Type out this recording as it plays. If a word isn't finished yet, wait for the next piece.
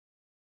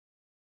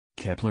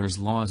Kepler's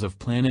laws of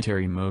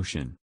planetary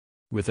motion.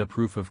 With a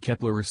proof of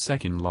Kepler's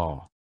second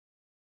law.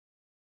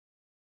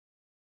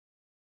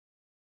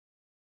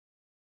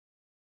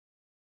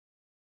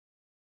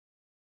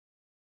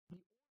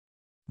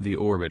 The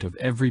orbit of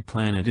every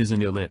planet is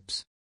an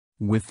ellipse,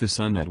 with the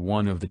Sun at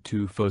one of the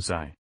two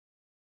foci.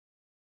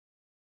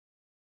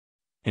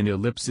 An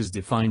ellipse is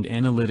defined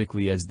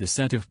analytically as the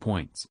set of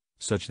points,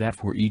 such that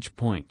for each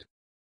point,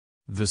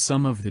 the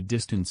sum of the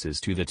distances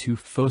to the two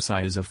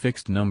foci is a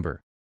fixed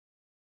number.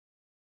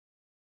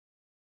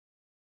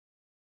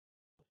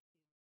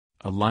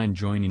 A line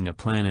joining a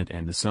planet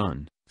and the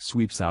Sun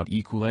sweeps out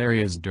equal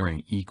areas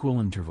during equal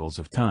intervals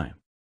of time.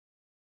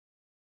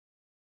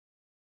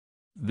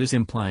 This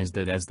implies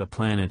that as the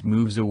planet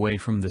moves away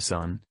from the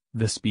Sun,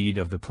 the speed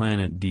of the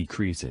planet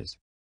decreases.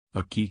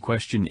 A key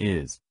question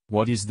is,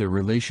 what is the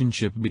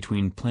relationship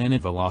between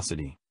planet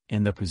velocity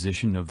and the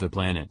position of the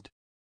planet?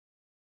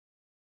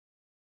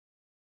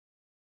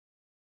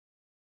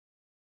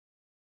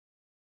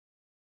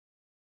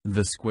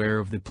 The square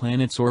of the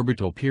planet's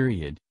orbital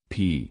period,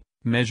 p,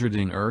 measured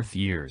in Earth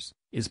years,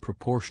 is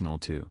proportional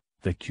to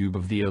the cube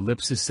of the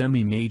ellipse's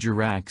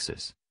semi-major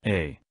axis,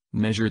 a,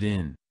 measured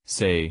in,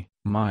 say,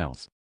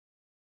 miles.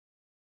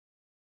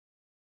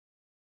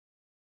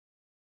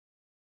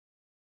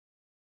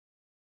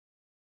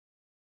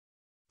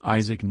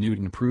 Isaac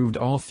Newton proved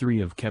all three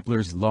of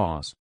Kepler's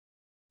laws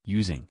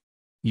using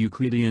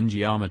Euclidean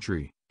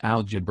geometry,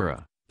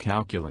 algebra,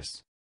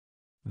 calculus,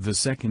 the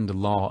second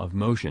law of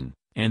motion,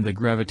 and the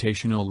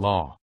gravitational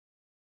law.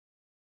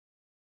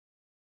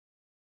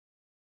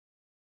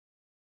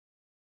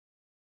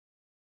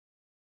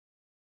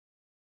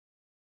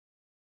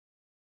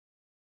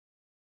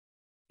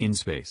 In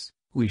space,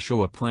 we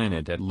show a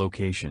planet at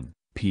location,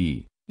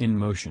 p, in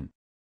motion,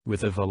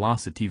 with a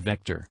velocity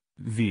vector,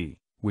 v,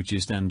 which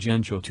is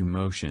tangential to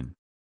motion.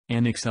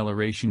 An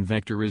acceleration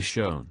vector is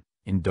shown,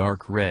 in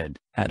dark red,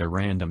 at a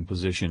random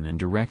position and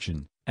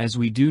direction, as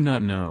we do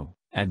not know,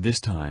 at this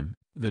time,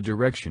 the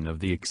direction of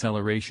the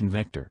acceleration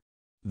vector.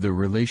 The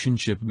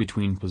relationship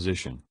between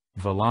position,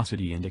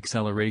 velocity and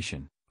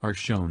acceleration, are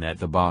shown at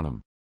the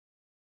bottom.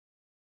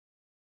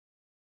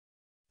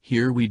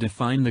 Here we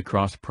define the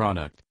cross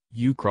product,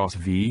 u cross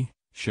v,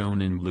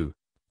 shown in blue,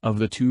 of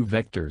the two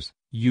vectors,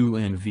 u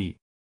and v.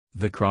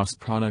 The cross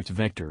product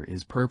vector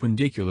is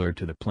perpendicular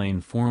to the plane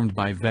formed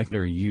by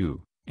vector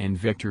u and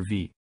vector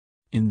v.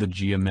 In the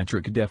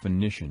geometric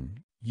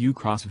definition, u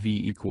cross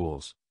v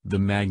equals the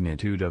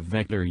magnitude of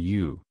vector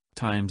u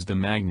times the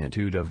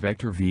magnitude of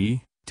vector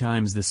v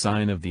times the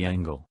sine of the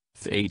angle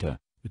theta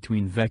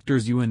between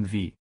vectors u and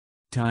v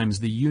times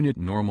the unit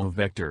normal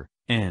vector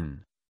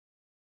n.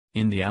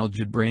 In the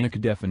algebraic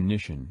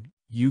definition,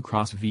 u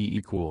cross v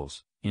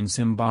equals, in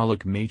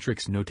symbolic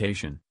matrix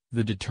notation,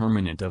 the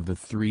determinant of the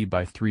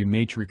 3×3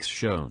 matrix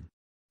shown.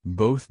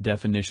 Both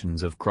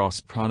definitions of cross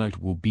product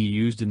will be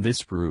used in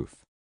this proof.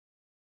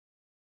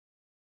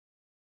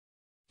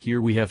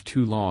 Here we have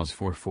two laws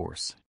for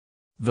force.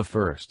 The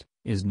first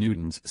is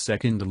Newton's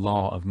second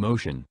law of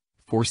motion,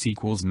 force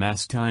equals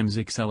mass times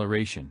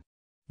acceleration.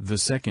 The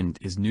second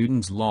is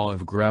Newton's law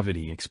of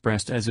gravity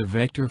expressed as a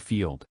vector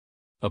field.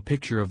 A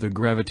picture of the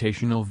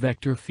gravitational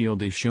vector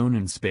field is shown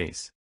in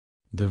space.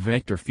 The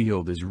vector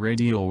field is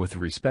radial with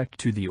respect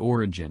to the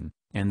origin,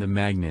 and the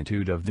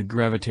magnitude of the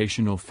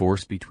gravitational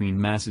force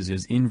between masses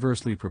is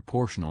inversely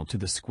proportional to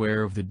the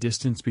square of the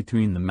distance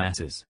between the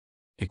masses.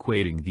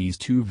 Equating these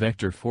two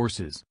vector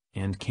forces,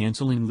 and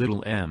cancelling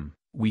little m,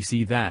 we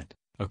see that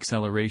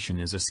acceleration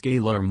is a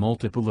scalar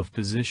multiple of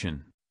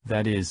position,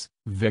 that is,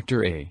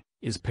 vector a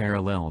is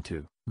parallel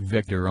to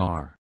vector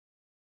r.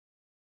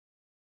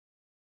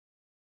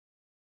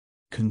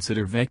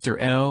 Consider vector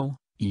L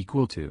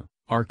equal to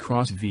r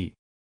cross v.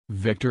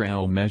 Vector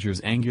L measures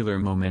angular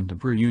momentum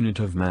per unit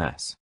of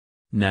mass.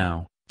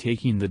 Now,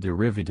 taking the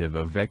derivative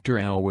of vector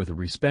L with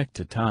respect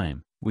to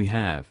time, we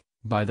have,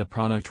 by the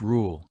product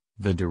rule,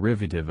 the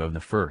derivative of the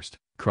first,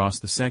 cross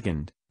the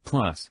second,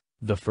 plus,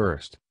 the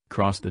first,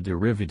 cross the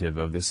derivative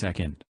of the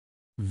second.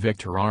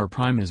 Vector r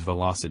prime is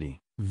velocity,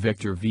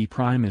 vector v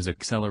prime is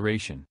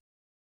acceleration.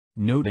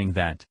 Noting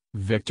that,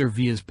 vector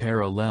v is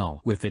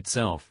parallel with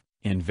itself,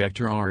 and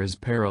vector r is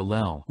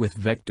parallel with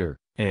vector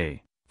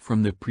a,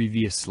 from the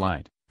previous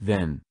slide,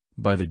 then,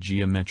 by the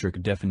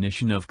geometric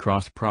definition of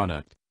cross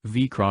product,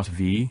 v cross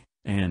v,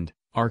 and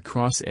r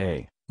cross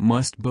a,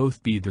 must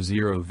both be the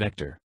zero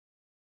vector.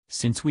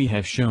 Since we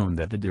have shown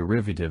that the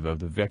derivative of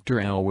the vector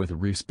L with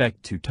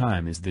respect to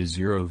time is the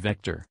zero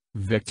vector,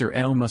 vector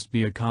L must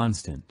be a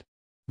constant.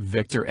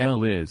 Vector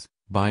L is,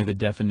 by the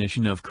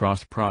definition of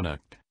cross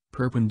product,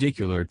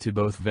 perpendicular to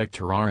both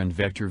vector r and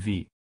vector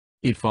v.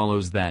 It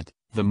follows that,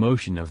 the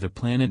motion of the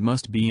planet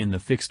must be in the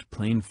fixed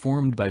plane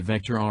formed by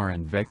vector r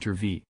and vector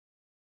v.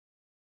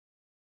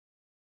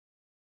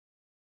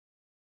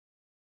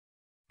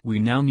 We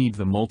now need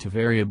the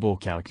multivariable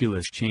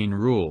calculus chain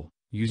rule,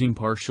 using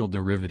partial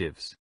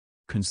derivatives.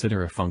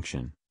 Consider a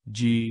function,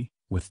 g,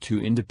 with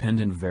two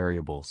independent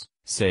variables,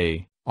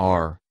 say,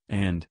 r,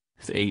 and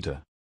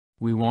theta.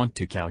 We want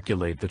to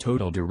calculate the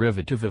total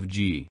derivative of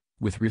g,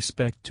 with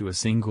respect to a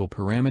single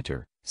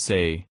parameter,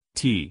 say,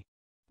 t.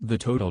 The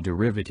total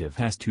derivative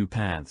has two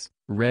paths,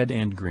 red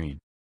and green.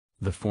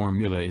 The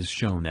formula is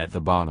shown at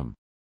the bottom.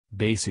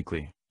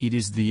 Basically, it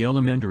is the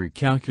elementary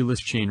calculus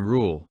chain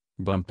rule,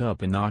 bumped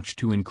up a notch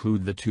to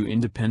include the two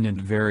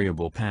independent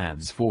variable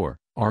paths for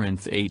r and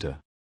theta.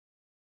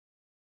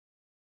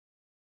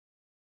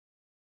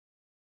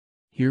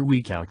 Here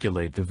we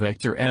calculate the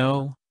vector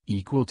L,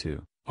 equal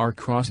to r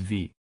cross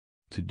v.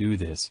 To do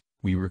this,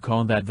 we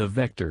recall that the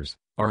vectors,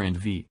 r and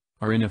v,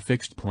 are in a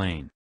fixed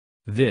plane.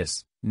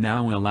 This,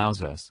 now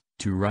allows us,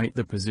 to write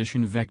the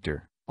position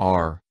vector,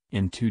 r,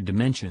 in two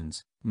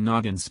dimensions,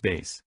 not in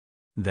space.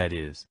 That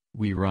is,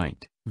 we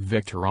write,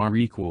 vector r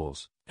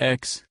equals,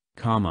 x,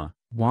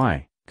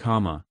 y,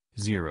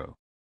 0.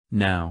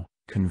 Now,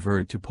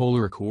 convert to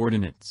polar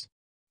coordinates.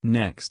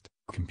 Next,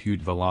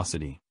 compute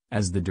velocity,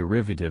 as the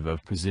derivative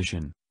of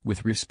position,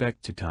 with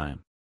respect to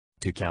time.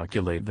 To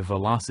calculate the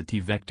velocity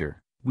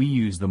vector, we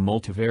use the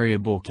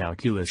multivariable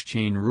calculus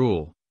chain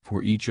rule,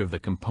 for each of the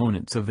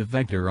components of the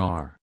vector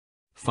r.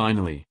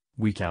 Finally,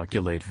 we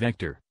calculate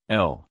vector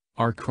L,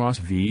 r cross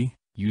v,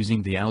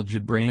 using the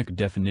algebraic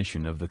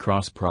definition of the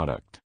cross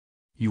product.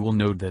 You will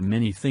note that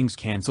many things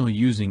cancel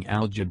using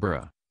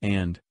algebra,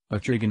 and a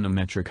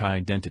trigonometric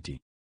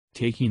identity.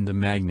 Taking the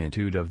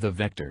magnitude of the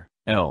vector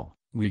L,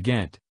 we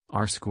get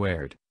r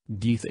squared,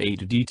 d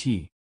theta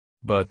dt.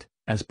 But,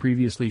 as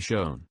previously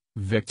shown,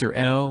 vector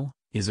L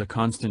is a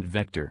constant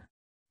vector.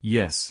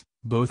 Yes,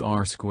 both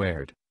r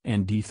squared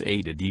and d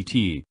theta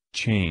dt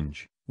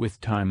change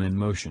with time and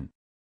motion.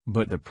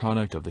 But the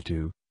product of the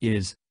two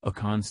is a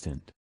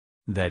constant.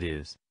 That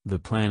is, the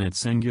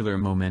planet's angular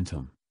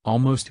momentum,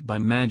 almost by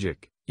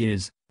magic,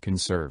 is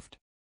conserved.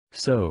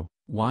 So,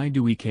 why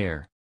do we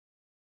care?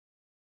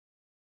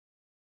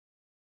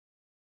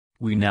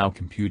 We now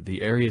compute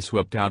the area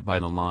swept out by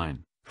the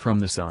line, from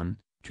the Sun,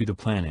 to the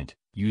planet,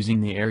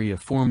 using the area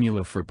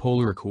formula for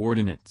polar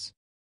coordinates.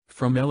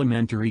 From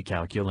elementary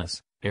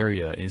calculus,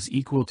 area is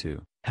equal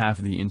to half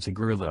the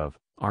integral of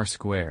r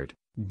squared,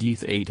 d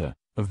theta,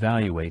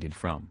 evaluated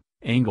from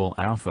angle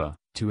alpha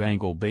to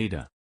angle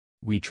beta.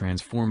 We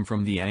transform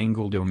from the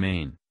angle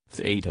domain,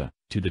 theta,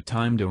 to the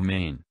time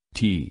domain,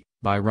 t,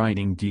 by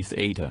writing d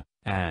theta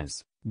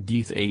as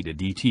d theta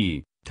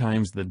dt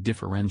times the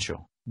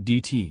differential,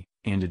 dt,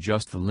 and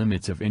adjust the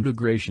limits of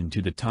integration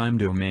to the time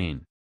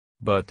domain.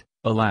 But,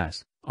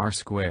 alas, r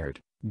squared,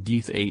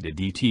 d theta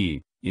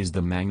dt, is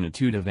the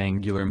magnitude of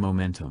angular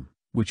momentum,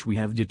 which we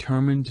have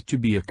determined to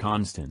be a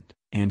constant,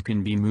 and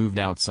can be moved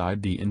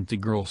outside the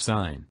integral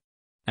sign.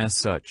 As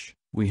such,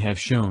 we have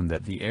shown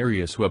that the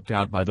area swept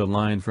out by the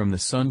line from the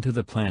Sun to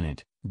the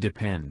planet,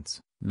 depends,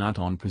 not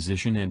on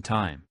position and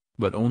time,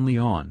 but only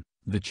on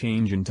the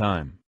change in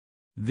time.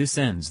 This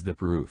ends the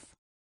proof.